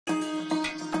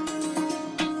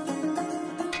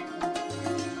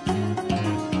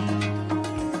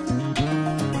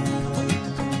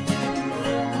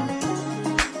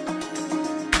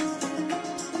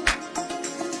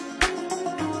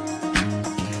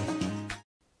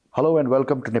Hello and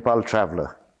welcome to Nepal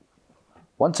Traveler.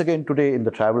 Once again today in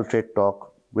the Travel Trade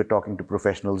Talk, we're talking to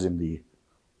professionals in the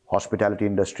hospitality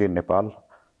industry in Nepal.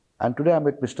 And today I'm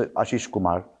with Mr. Ashish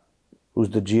Kumar, who's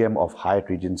the GM of Hyatt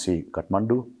Regency,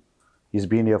 Kathmandu. He's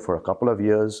been here for a couple of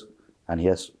years and he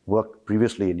has worked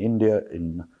previously in India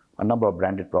in a number of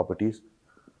branded properties.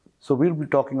 So we'll be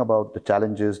talking about the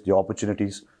challenges, the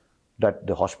opportunities that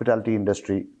the hospitality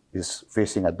industry is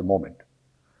facing at the moment.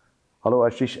 Hello,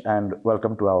 Ashish, and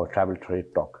welcome to our Travel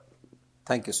Trade Talk.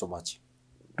 Thank you so much.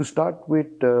 To start with,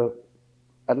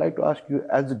 I'd like to ask you,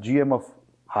 as the GM of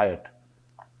Hyatt,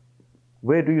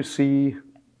 where do you see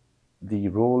the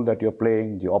role that you're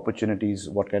playing, the opportunities,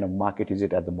 what kind of market is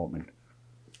it at the moment?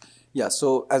 Yeah,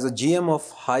 so as a GM of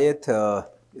Hyatt,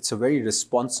 it's a very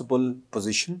responsible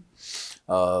position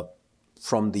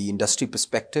from the industry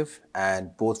perspective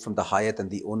and both from the Hyatt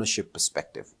and the ownership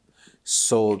perspective.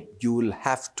 So you will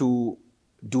have to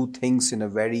do things in a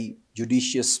very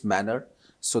judicious manner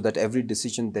so that every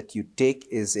decision that you take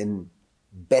is in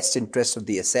best interest of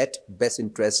the asset, best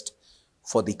interest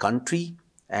for the country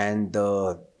and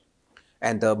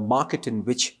the market in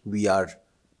which we are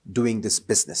doing this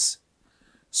business.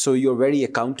 So you're very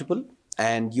accountable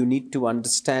and you need to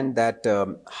understand that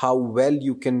how well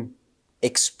you can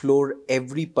explore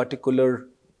every particular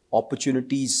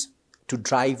opportunities to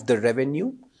drive the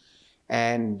revenue.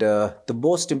 And the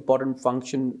most important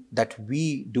function that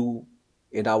we do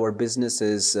in our business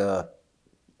is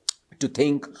to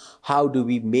think, how do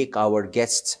we make our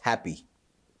guests happy?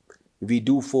 We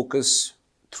do focus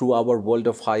through our World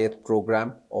of Hyatt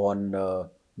program on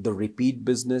the repeat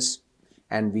business,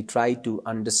 and we try to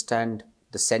understand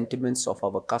the sentiments of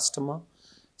our customer,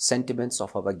 sentiments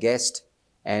of our guest,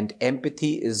 and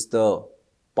empathy is the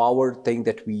power thing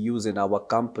that we use in our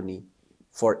company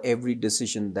for every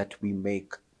decision that we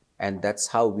make. And that's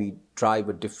how we drive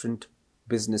a different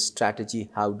business strategy.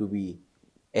 How do we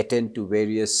attend to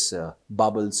various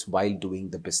bubbles while doing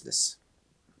the business?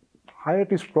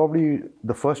 Hyatt is probably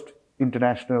the first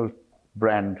international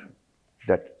brand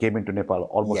that came into Nepal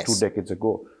almost 2 decades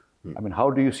ago. I mean,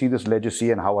 how do you see this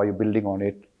legacy and how are you building on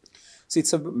it? See,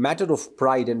 it's a matter of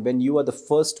pride. And when you are the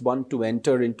first one to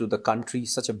enter into the country,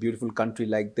 such a beautiful country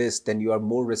like this, then you are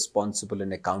more responsible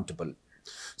and accountable.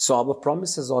 So our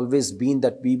promise has always been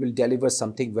that we will deliver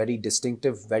something very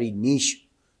distinctive, very niche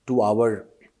to our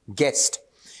guest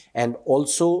and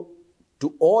also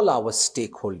to all our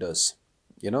stakeholders.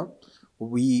 You know,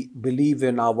 we believe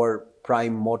in our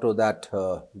prime motto that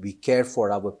we care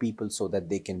for our people so that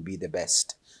they can be the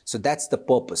best. So that's the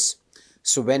purpose.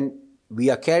 So when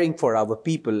we are caring for our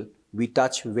people, we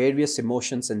touch various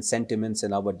emotions and sentiments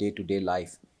in our day-to-day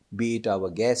life, be it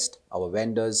our guest, our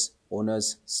vendors,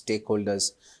 owners,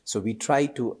 stakeholders. So we try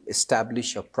to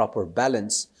establish a proper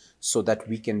balance so that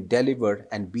we can deliver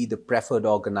and be the preferred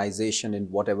organization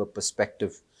in whatever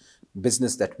perspective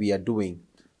business that we are doing,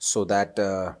 so that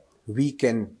we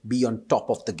can be on top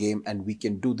of the game and we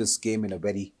can do this game in a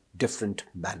very different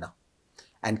manner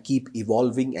and keep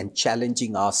evolving and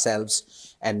challenging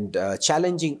ourselves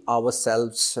to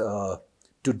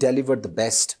deliver the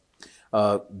best,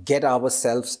 get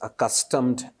ourselves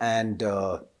accustomed and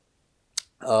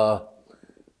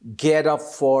gear up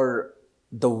for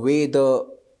the way the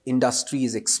industry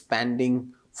is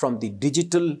expanding from the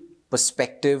digital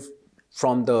perspective,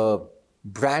 from the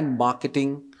brand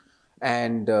marketing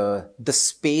and the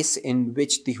space in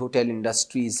which the hotel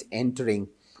industry is entering.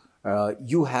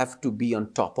 You have to be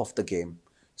on top of the game.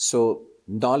 So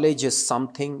knowledge is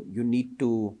something you need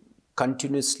to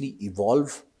continuously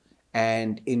evolve.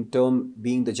 And in term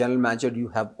being the general manager, you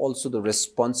have also the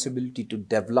responsibility to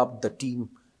develop the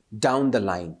team down the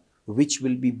line, which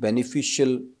will be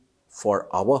beneficial for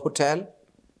our hotel,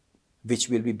 which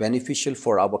will be beneficial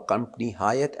for our company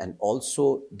Hyatt, and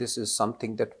also this is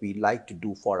something that we like to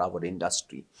do for our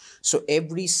industry. So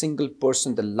every single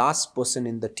person, the last person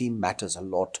in the team matters a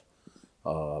lot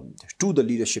to the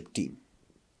leadership team.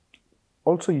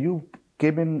 Also, you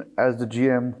came in as the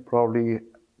GM probably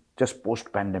just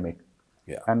post-pandemic.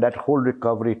 Yeah. And that whole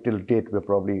recovery till date, we're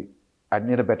probably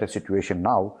in a better situation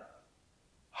now.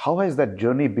 How has that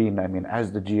journey been, I mean,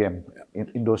 as the GM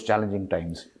in those challenging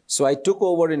times? So I took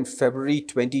over in February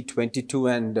 2022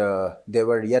 and there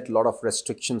were yet a lot of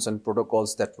restrictions and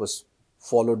protocols that was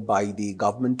followed by the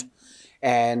government.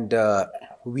 And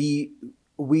we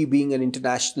being an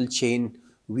international chain,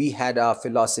 we had our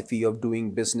philosophy of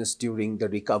doing business during the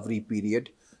recovery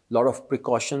period. A lot of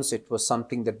precautions. It was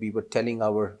something that we were telling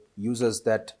our users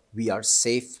that we are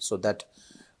safe so that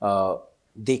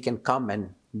they can come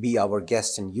and be our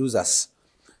guests and use us.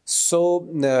 So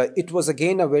it was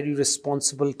again a very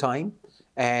responsible time.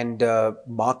 and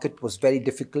market was very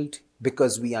difficult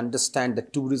because we understand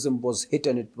that tourism was hit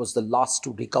and it was the last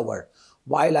to recover.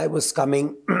 While I was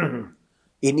coming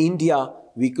in India,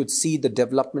 we could see the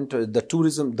development, the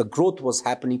tourism, the growth was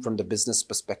happening from the business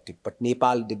perspective, but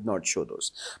Nepal did not show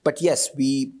those. But yes,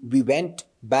 we went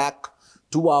back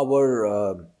to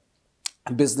our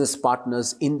business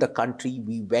partners in the country.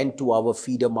 We went to our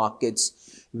feeder markets.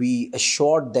 We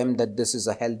assured them that this is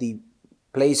a healthy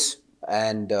place,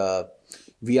 and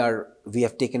we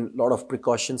have taken a lot of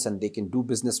precautions and they can do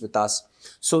business with us.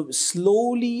 So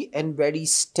slowly and very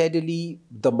steadily,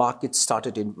 the market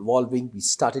started evolving. We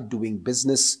started doing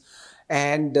business,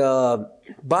 and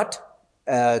but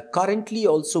currently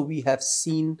also we have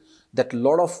seen that a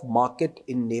lot of market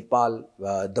in Nepal,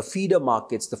 the feeder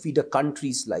markets, the feeder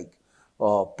countries like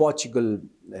Portugal,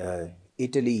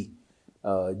 Italy,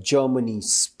 Germany,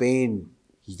 Spain,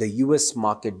 the US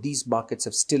market, these markets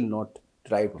have still not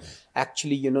thrived.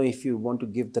 Actually, if you want to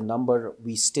give the number,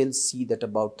 we still see that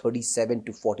about 37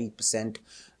 to 40%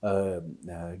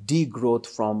 degrowth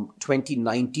from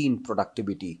 2019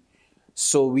 productivity.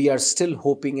 So we are still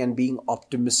hoping and being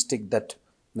optimistic that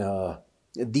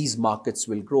these markets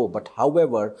will grow. But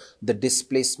however, the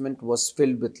displacement was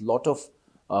filled with a lot of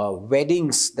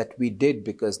weddings that we did,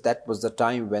 because that was the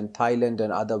time when Thailand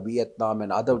and other Vietnam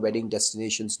and other wedding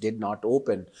destinations did not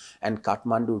open, and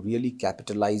Kathmandu really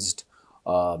capitalized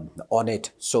on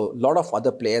it. So a lot of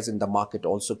other players in the market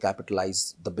also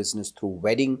capitalized the business through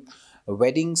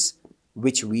weddings,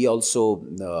 which we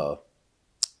also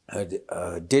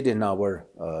did in our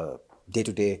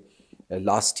day-to-day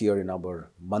last year in our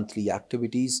monthly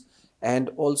activities. And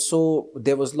also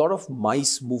there was a lot of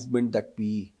MICE movement that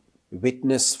we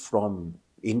witness from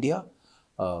India,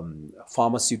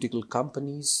 pharmaceutical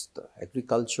companies, the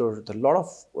agriculture, a lot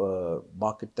of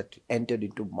market that entered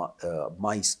into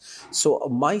MICE. So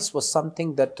MICE was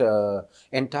something that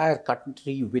entire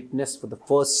country witnessed for the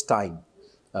first time,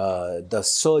 the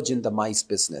surge in the MICE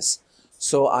business.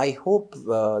 So I hope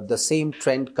the same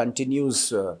trend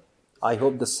continues. I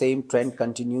hope the same trend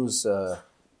continues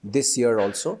this year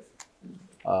also.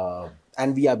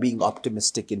 And we are being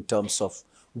optimistic in terms of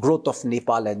growth of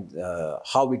Nepal and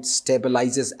how it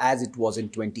stabilizes as it was in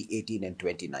 2018 and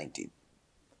 2019.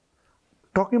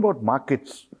 Talking about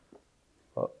markets,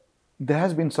 there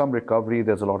has been some recovery.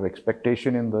 There's a lot of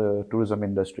expectation in the tourism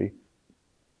industry.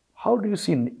 How do you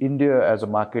see India as a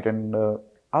market, and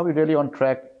are we really on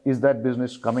track? Is that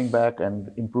business coming back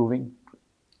and improving?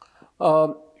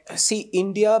 See,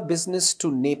 India business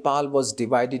to Nepal was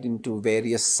divided into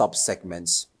various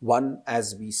sub-segments. One,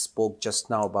 as we spoke just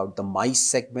now about the MICE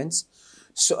segments.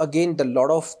 So again, a lot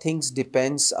of things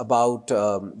depends about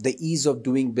the ease of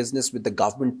doing business with the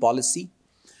government policy.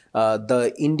 The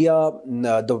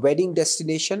wedding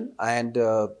destination, and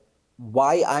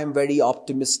why I'm very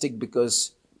optimistic,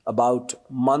 because about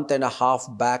a month and a half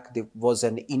back, there was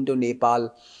an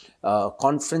Indo-Nepal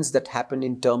conference that happened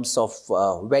in terms of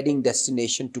wedding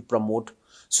destination to promote.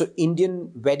 So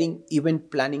Indian wedding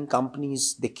event planning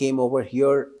companies, they came over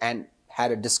here and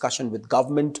had a discussion with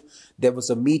government. There was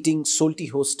a meeting,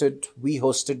 Solti hosted, we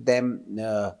hosted them,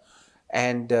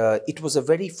 and it was a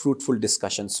very fruitful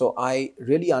discussion. So I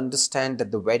really understand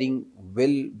that the wedding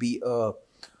will be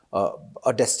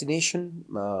a destination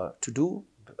to do,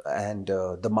 and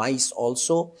the MICE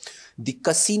also. The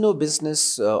casino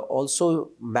business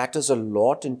also matters a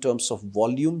lot in terms of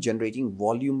volume, generating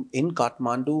volume in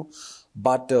Kathmandu.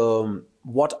 But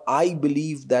what I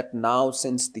believe that now,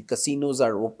 since the casinos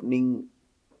are opening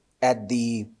at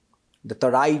the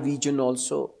Tarai region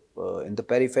also, in the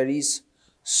peripheries,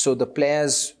 so the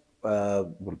players,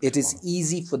 it is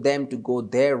easy for them to go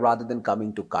there rather than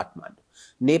coming to Kathmandu.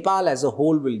 Nepal as a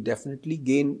whole will definitely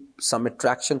gain some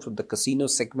attraction from the casino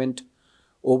segment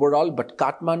overall, but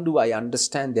Kathmandu, I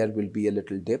understand there will be a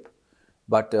little dip,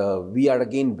 but we are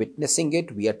again witnessing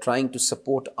it. We are trying to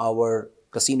support our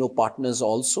casino partners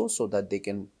also so that they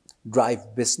can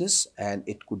drive business, and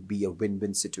it could be a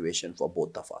win-win situation for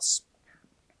both of us.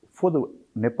 For the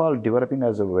Nepal developing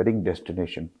as a wedding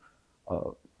destination,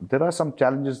 there are some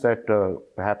challenges that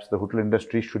perhaps the hotel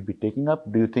industry should be taking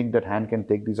up. Do you think that Han can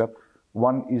take these up?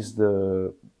 One is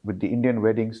with the Indian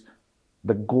weddings,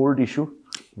 the gold issue,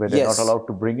 where they're not allowed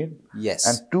to bring in. Yes.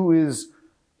 And two is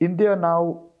India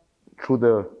now, through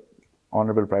the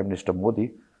Honorable Prime Minister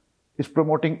Modi, is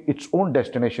promoting its own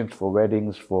destinations for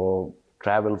weddings, for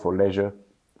travel, for leisure.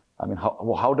 I mean,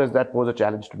 how does that pose a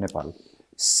challenge to Nepal?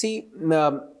 See,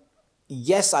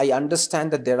 yes, I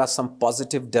understand that there are some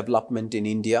positive development in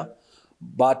India,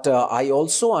 But I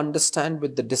also understand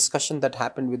with the discussion that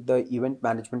happened with the event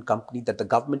management company that the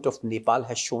government of Nepal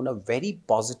has shown a very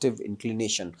positive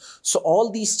inclination. So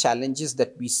all these challenges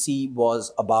that we see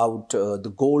was about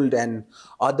the gold and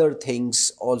other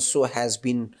things also has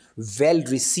been well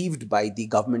received by the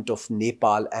government of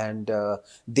Nepal, and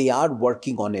they are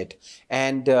working on it.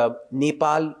 And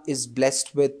Nepal is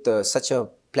blessed with such a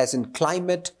pleasant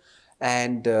climate,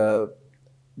 and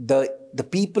the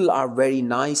people are very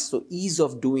nice, so ease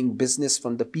of doing business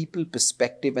from the people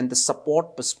perspective and the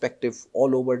support perspective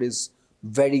all over is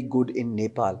very good in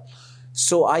Nepal.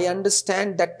 So I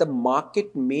understand that the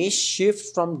market may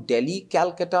shift from Delhi,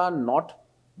 Calcutta, not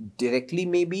directly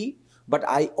maybe, but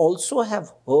I also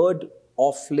have heard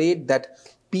of late that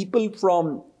people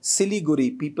from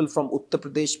Siliguri, people from Uttar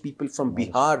Pradesh, people from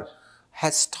Bihar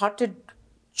has started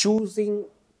choosing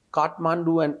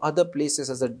Kathmandu and other places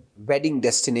as a wedding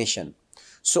destination.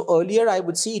 So earlier I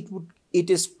would say it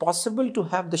is possible to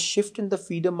have the shift in the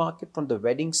feeder market from the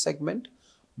wedding segment,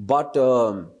 but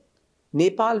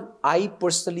Nepal, I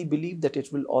personally believe that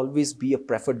it will always be a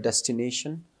preferred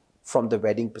destination from the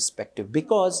wedding perspective,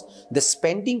 because the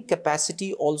spending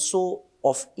capacity also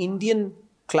of Indian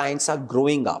clients are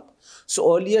growing up.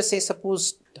 So earlier, say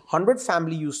suppose 100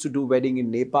 family used to do wedding in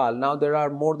Nepal, now there are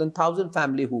more than 1,000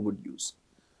 family who would use.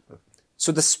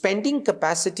 So the spending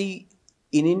capacity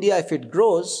in India, if it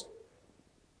grows,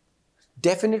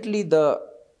 definitely the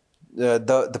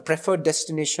preferred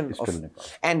destination of Nepal.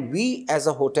 And we as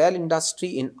a hotel industry,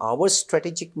 in our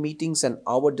strategic meetings and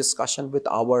our discussion with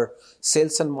our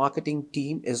sales and marketing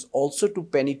team, is also to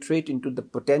penetrate into the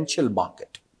potential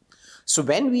market. So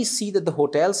when we see that the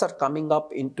hotels are coming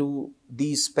up into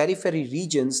these periphery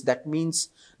regions, that means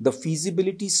the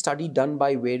feasibility study done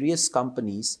by various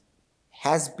companies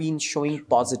has been showing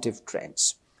positive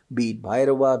trends, be it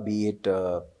Bhairava, be it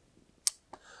the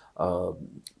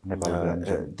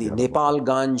Nepal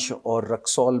Ganj or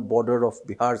Raxaul border of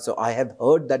Bihar. So I have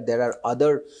heard that there are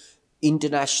other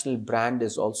international brand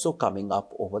is also coming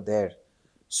up over there.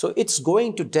 So it's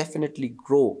going to definitely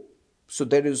grow. So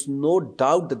there is no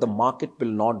doubt that the market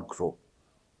will not grow.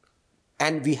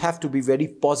 And we have to be very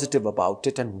positive about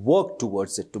it and work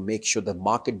towards it to make sure the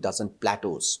market doesn't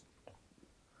plateaus.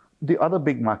 The other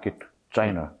big market,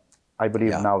 China, I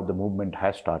believe now the movement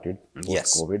has started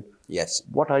post-COVID. Yes.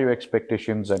 What are your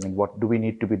expectations? I mean, what do we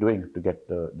need to be doing to get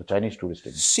the Chinese tourists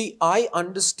in? See, I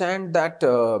understand that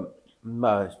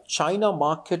China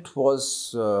market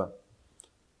was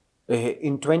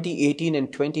in 2018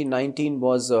 and 2019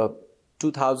 was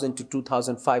 2,000 to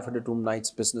 2,500 room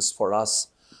nights business for us.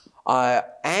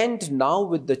 And now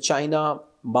with the China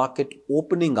market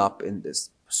opening up in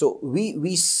this, so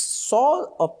we saw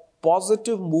a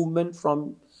positive movement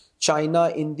from China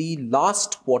in the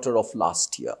last quarter of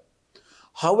last year.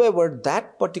 However,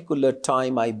 that particular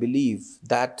time, I believe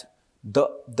that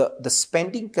the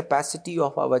spending capacity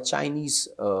of our Chinese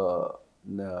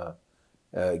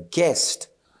guest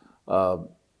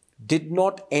did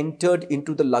not enter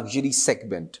into the luxury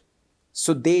segment.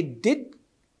 So they did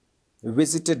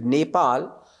visited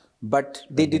Nepal, but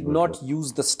they did not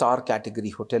use the star category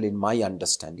hotel in my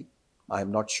understanding.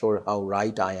 I'm not sure how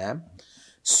right I am.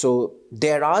 So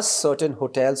there are certain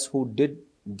hotels who did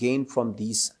gain from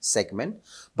these segment,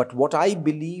 but what I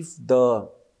believe the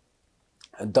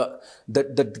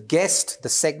guest, the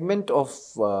segment of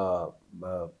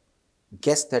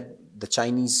guests that the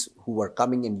Chinese who are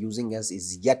coming and using us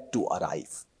is yet to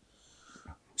arrive.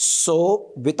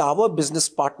 So with our business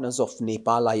partners of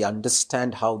Nepal, I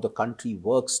understand how the country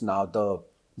works now,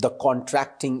 the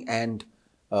contracting and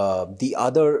the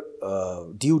other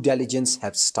due diligence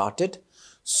have started.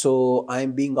 So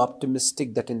I'm being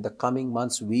optimistic that in the coming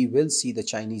months, we will see the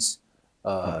Chinese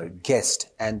guest,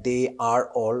 and they are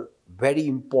all very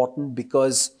important,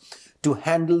 because to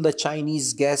handle the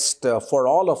Chinese guest for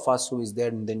all of us who is there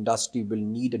in the industry will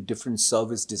need a different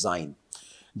service design,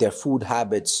 their food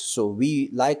habits. So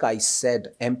we, like I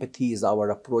said, empathy is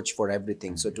our approach for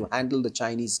everything. So to handle the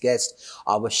Chinese guest,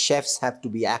 our chefs have to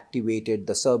be activated,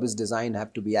 the service design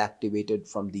have to be activated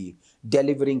from the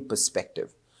delivering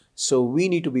perspective. So we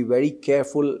need to be very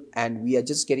careful, and we are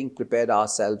just getting prepared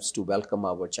ourselves to welcome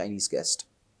our Chinese guest.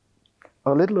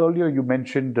 A little earlier, you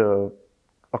mentioned a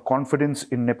confidence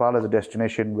in Nepal as a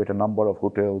destination with a number of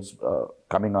hotels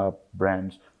coming up,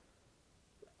 brands.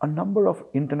 A number of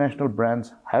international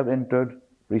brands have entered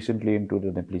recently into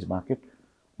the Nepalese market.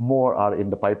 More are in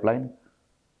the pipeline.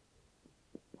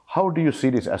 How do you see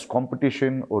this, as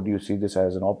competition, or do you see this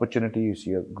as an opportunity? You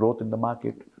see a growth in the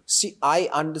market? See, I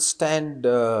understand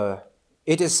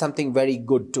it is something very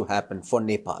good to happen for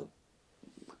Nepal.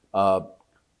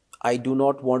 I do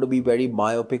not want to be very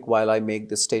myopic while I make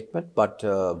this statement, but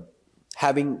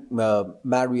having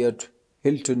Marriott,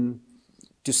 Hilton,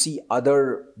 to see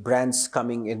other brands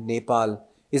coming in Nepal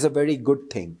is a very good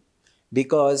thing,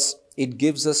 because it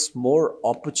gives us more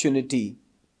opportunity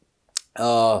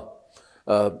uh,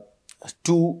 uh,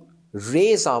 to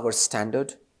raise our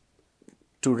standard,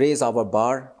 to raise our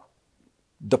bar.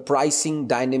 The pricing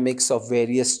dynamics of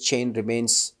various chain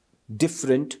remains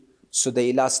different, so the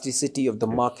elasticity of the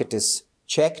market is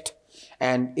checked,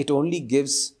 and it only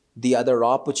gives the other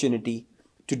opportunity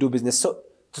to do business. So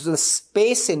the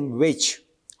space in which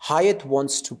Hyatt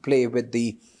wants to play with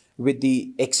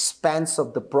the expanse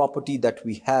of the property that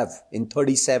we have in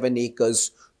 37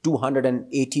 acres,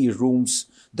 280 rooms.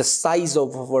 The size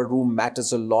of our room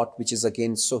matters a lot, which is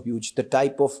again so huge. The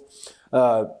type of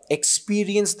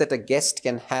experience that a guest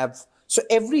can have. So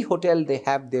every hotel, they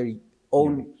have their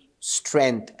own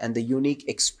strength and the unique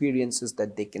experiences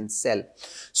that they can sell.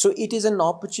 So it is an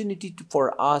opportunity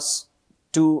for us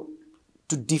to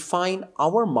define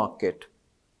our market,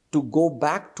 to go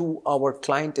back to our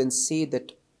client and say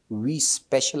that we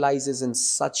specializes in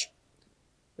such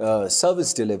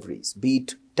service deliveries, be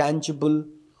it tangible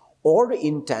or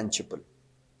intangible.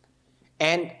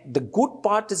 And the good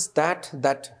part is that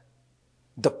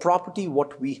the property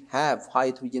what we have,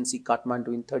 Hyatt Regency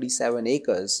Kathmandu in 37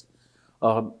 acres,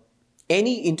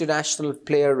 any international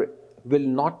player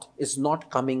is not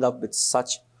coming up with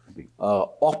such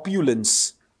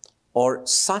opulence or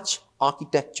such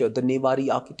architecture, the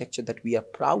Newari architecture that we are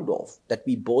proud of, that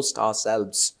we boast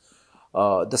ourselves.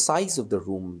 The size of the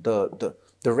room, the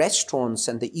restaurants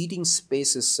and the eating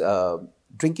spaces,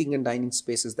 drinking and dining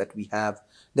spaces that we have,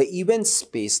 the event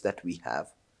space that we have.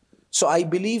 So I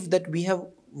believe that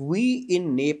we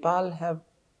in Nepal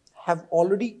have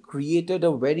already created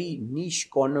a very niche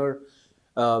corner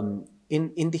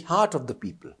in the heart of the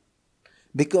people,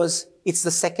 because it's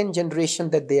the second generation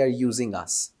that they are using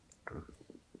us.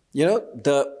 You know,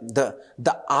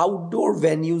 the outdoor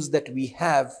venues that we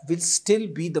have will still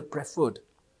be the preferred.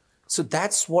 So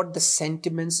that's what the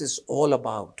sentiments is all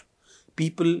about.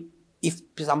 People, if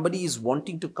somebody is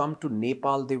wanting to come to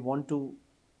Nepal, they want to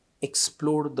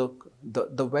explore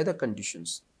the weather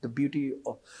conditions, the beauty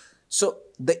of. So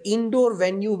the indoor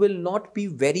venue will not be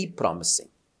very promising.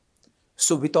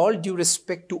 So with all due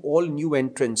respect to all new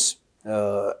entrants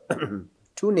to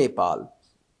Nepal,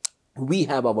 we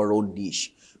have our own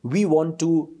niche. We want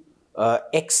to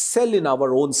excel in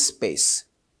our own space.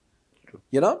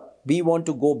 You know, we want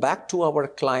to go back to our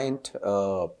client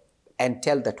and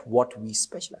tell that what we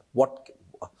specialize,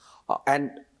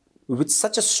 and with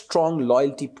such a strong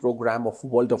loyalty program of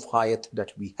World of Hyatt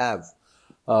that we have,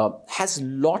 has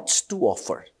lots to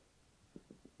offer.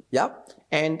 Yeah,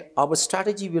 and our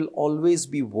strategy will always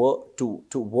be to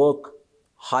work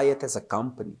Hyatt as a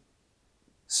company.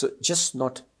 So just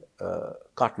not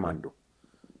Kathmandu.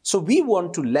 So we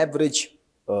want to leverage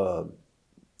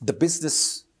the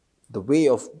business, the way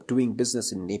of doing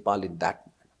business in Nepal in that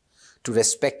manner, to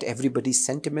respect everybody's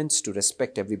sentiments, to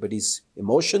respect everybody's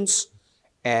emotions,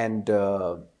 and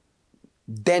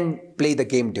then play the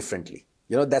game differently.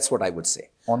 You know, that's what I would say.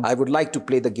 I would like to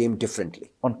play the game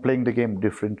differently. On playing the game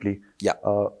differently, yeah.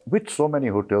 With so many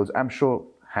hotels, I'm sure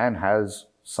Han has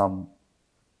some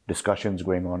discussions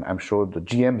going on. I'm sure the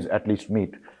GMs at least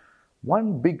meet.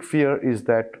 One big fear is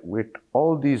that with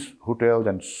all these hotels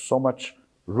and so much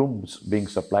rooms being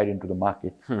supplied into the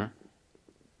market,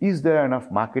 is there enough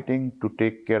marketing to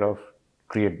take care of,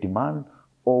 create demand,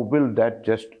 or will that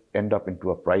just end up into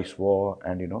a price war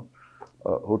and,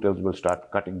 hotels will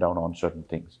start cutting down on certain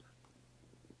things?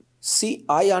 See,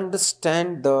 I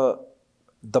understand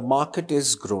the market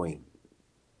is growing.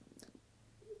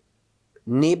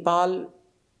 Nepal,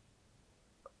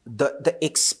 the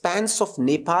expanse of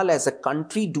Nepal as a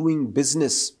country doing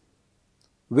business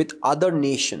with other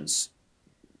nations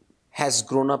has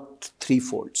grown up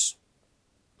threefolds.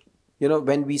 You know,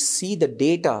 when we see the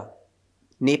data,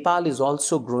 Nepal is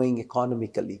also growing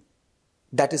economically.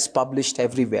 That is published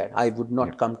everywhere. I would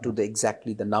not come to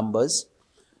exactly the numbers,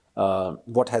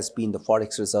 what has been the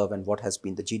Forex reserve and what has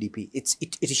been the GDP.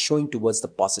 It is showing towards the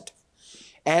positive.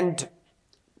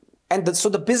 So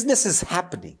the business is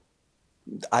happening.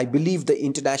 I believe the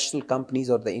international companies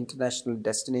or the international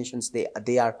destinations, they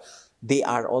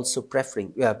are also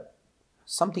preferring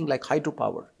something like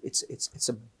hydropower. It's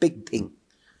a big thing,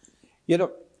 you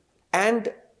know.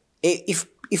 And if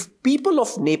people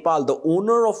of Nepal, the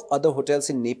owner of other hotels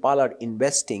in Nepal are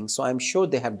investing, so I'm sure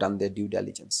they have done their due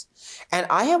diligence. And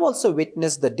I have also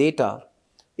witnessed the data.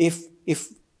 If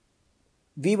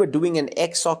we were doing an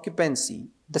X occupancy,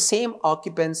 the same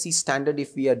occupancy standard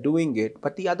if we are doing it,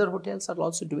 but the other hotels are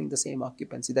also doing the same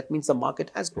occupancy. That means the market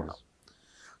has grown up.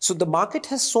 So the market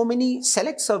has so many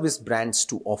select service brands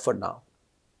to offer now.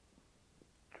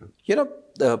 You know,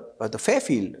 the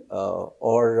Fairfield,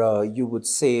 or you would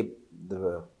say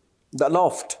the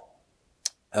Loft,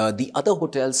 the other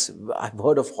hotels, I've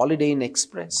heard of Holiday Inn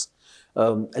Express,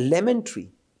 Lemon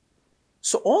Tree.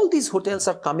 So all these hotels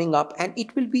are coming up, and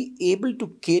it will be able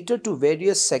to cater to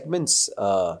various segments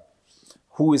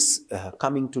who is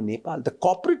coming to Nepal. The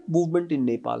corporate movement in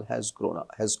Nepal has gone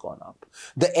up.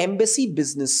 The embassy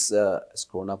business has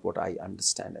grown up, what I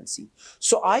understand and see.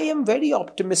 So I am very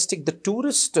optimistic. The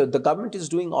tourist, the government is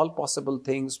doing all possible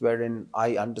things wherein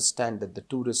I understand that the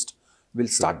tourist will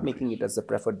start making it as the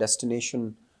preferred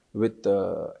destination with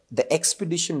the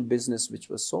expedition business, which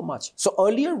was so much. So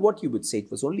earlier, what you would say, it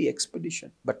was only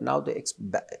expedition, but now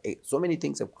so many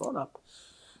things have grown up.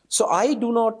 So I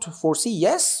do not foresee,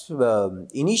 yes,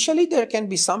 initially there can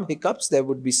be some hiccups, there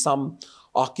would be some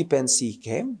occupancy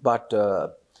came, but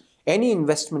any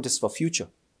investment is for future.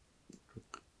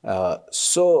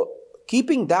 So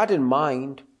keeping that in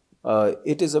mind,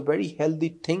 it is a very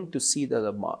healthy thing to see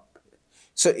the market.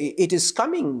 So it is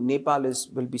coming, Nepal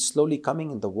will be slowly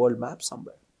coming in the world map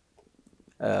somewhere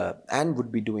and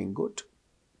would be doing good.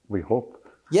 We hope.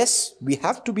 Yes, we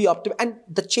have to be optimistic, and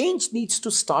the change needs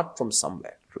to start from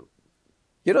somewhere. True.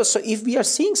 You know, so if we are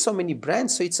seeing so many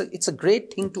brands, so it's a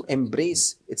great thing to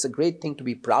embrace. It's a great thing to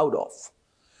be proud of.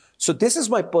 So this is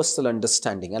my personal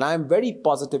understanding, and I am very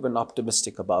positive and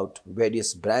optimistic about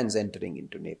various brands entering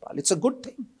into Nepal. It's a good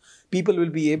thing. People will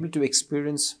be able to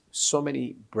experience so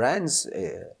many brands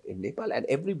in Nepal, and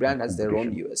every brand has their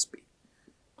own USP.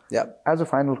 Yeah. As a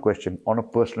final question, on a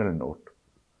personal note,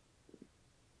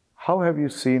 how have you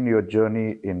seen your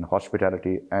journey in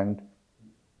hospitality, and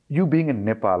you being in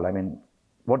Nepal? I mean,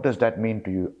 what does that mean to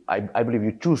you? I believe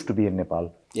you choose to be in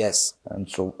Nepal. Yes. And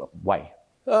so why?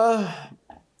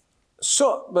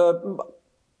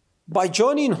 My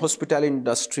journey in hospitality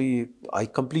industry, I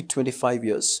complete 25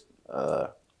 years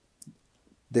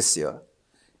this year.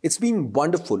 It's been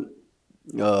wonderful.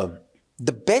 The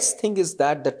best thing is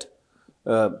that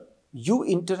you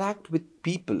interact with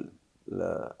people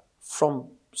from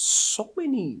so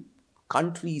many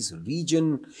countries,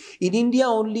 region. In India,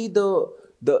 only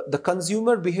the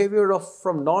consumer behavior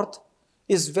from North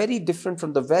is very different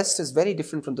from the West, is very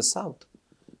different from the South.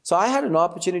 So I had an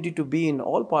opportunity to be in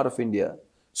all part of India.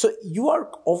 So you are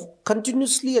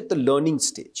continuously at the learning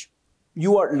stage.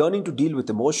 You are learning to deal with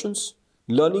emotions,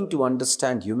 learning to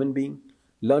understand human being,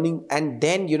 learning, and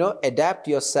then, you know, adapt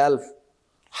yourself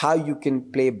how you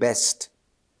can play best.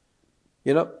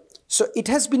 You know, so it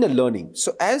has been a learning.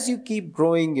 So as you keep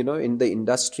growing, you know, in the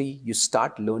industry, you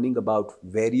start learning about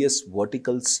various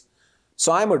verticals.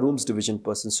 So I'm a rooms division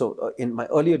person. So in my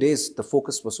earlier days, the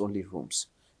focus was only rooms.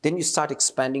 Then you start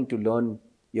expanding to learn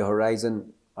your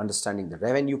horizon, understanding the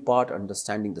revenue part,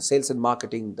 understanding the sales and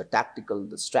marketing, the tactical,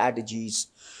 the strategies.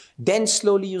 Then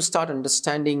slowly you start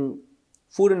understanding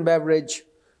food and beverage,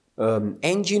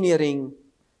 engineering,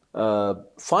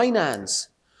 finance.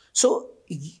 So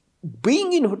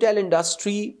being in hotel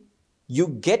industry, you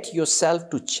get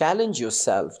yourself to challenge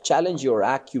yourself, challenge your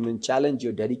acumen, challenge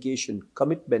your dedication,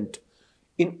 commitment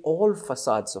in all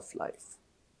facades of life.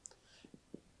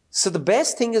 So the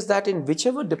best thing is that in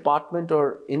whichever department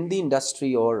or in the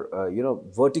industry or,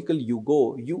 vertical you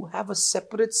go, you have a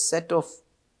separate set of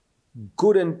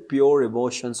good and pure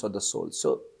emotions of the soul.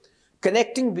 So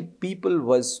connecting with people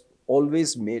was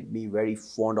always made me very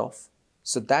fond of.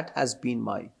 So that has been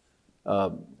my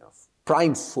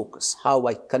prime focus, how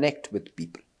I connect with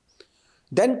people.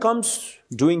 Then comes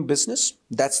doing business.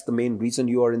 That's the main reason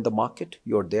you are in the market.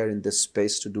 You're there in this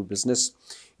space to do business.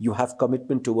 You have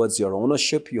commitment towards your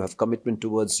ownership. You have commitment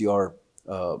towards your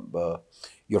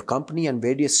company and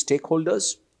various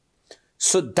stakeholders.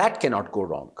 So that cannot go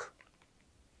wrong.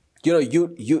 You know,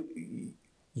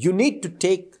 you need to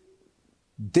take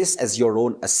this as your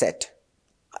own asset.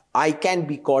 I can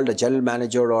be called a general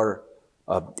manager or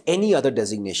any other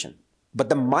designation, but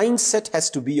the mindset has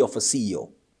to be of a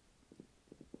CEO.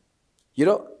 You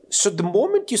know, so the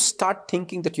moment you start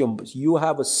thinking that you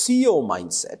have a CEO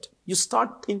mindset, you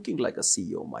start thinking like a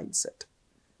CEO mindset.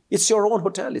 It's your own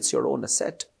hotel, it's your own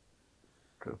asset.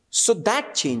 True. So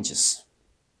that changes.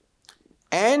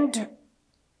 And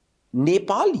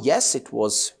Nepal, yes, it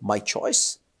was my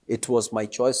choice. It was my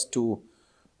choice to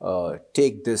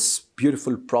take this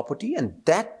beautiful property, and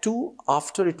that too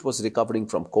after it was recovering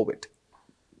from COVID.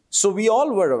 So we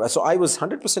all were, so I was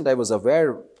 100%, I was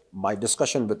aware, my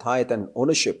discussion with Hyatt and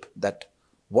ownership, that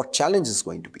what challenge is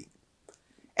going to be.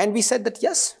 And we said that,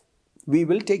 yes, We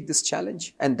will take this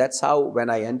challenge. And that's how, when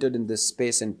I entered in this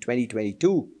space in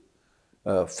 2022,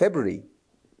 February,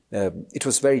 it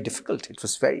was very difficult.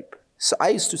 So I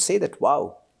used to say that,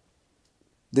 wow,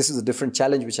 this is a different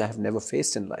challenge which I have never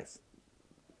faced in life.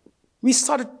 We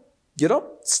started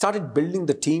building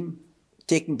the team,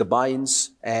 taking the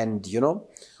buy-ins, and,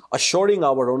 assuring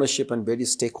our ownership and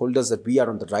various stakeholders that we are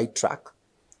on the right track.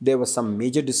 There were some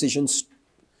major decisions.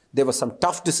 There were some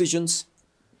tough decisions.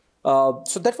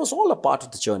 So that was all a part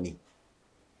of the journey.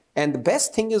 And the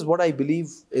best thing is, what I believe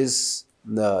is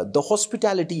the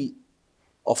hospitality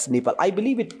of Nepal. I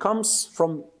believe it comes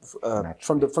from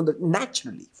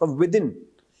naturally, from within.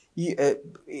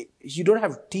 You don't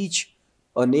have to teach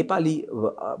a Nepali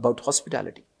about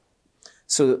hospitality.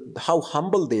 So how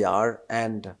humble they are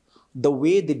and the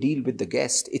way they deal with the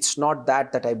guest. It's not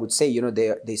that I would say,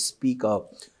 they speak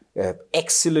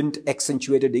excellent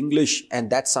accentuated English and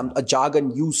that's a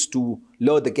jargon used to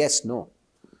lure the guest. No.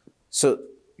 So,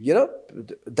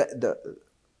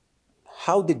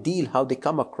 how they deal, how they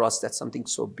come across, that's something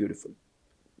so beautiful.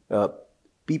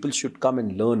 People should come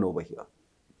and learn over here.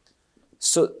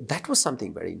 So that was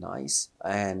something very nice.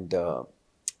 And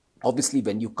obviously,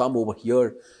 when you come over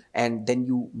here and then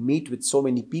you meet with so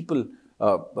many people,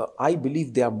 I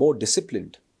believe they are more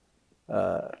disciplined.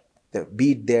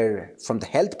 Be it there from the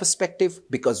health perspective,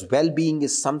 because well-being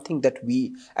is something that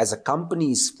we as a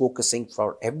company is focusing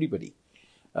for everybody.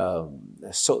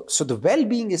 So the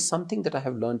well-being is something that I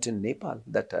have learned in Nepal,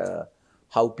 that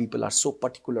how people are so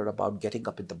particular about getting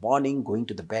up in the morning, going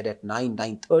to the bed at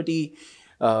 9:30.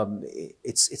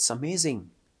 It's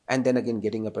amazing. And then again,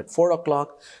 getting up at 4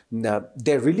 o'clock.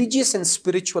 Their religious and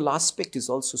spiritual aspect is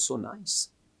also so nice.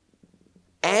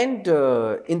 And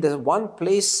in the one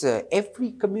place,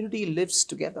 every community lives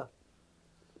together.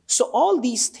 So all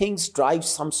these things drive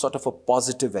some sort of a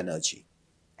positive energy.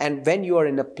 And when you are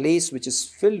in a place which is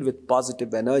filled with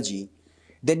positive energy,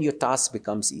 then your task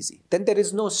becomes easy. Then there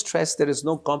is no stress, there is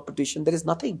no competition, there is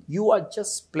nothing. You are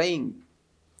just playing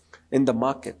in the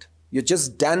market. You're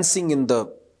just dancing in the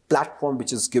platform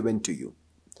which is given to you.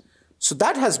 So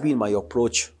that has been my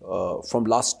approach from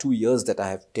last 2 years that I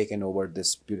have taken over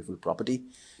this beautiful property.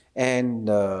 And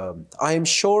I am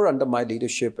sure under my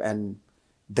leadership and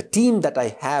the team that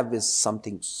I have is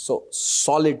something so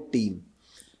solid team.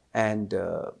 And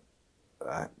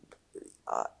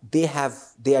they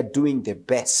are doing their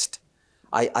best.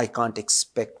 I can't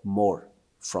expect more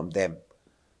from them.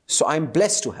 So I'm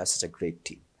blessed to have such a great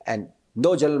team. And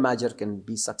no general manager can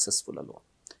be successful alone.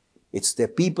 It's their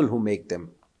people who make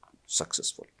them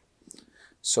successful.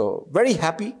 So very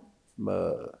happy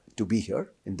to be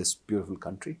here in this beautiful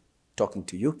country, talking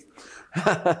to you.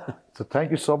 So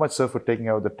thank you so much, sir, for taking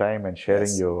out the time and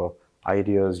sharing your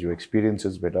ideas, your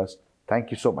experiences with us.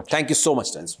 Thank you so much. Thank you so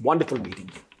much, Terence. Wonderful meeting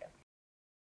you.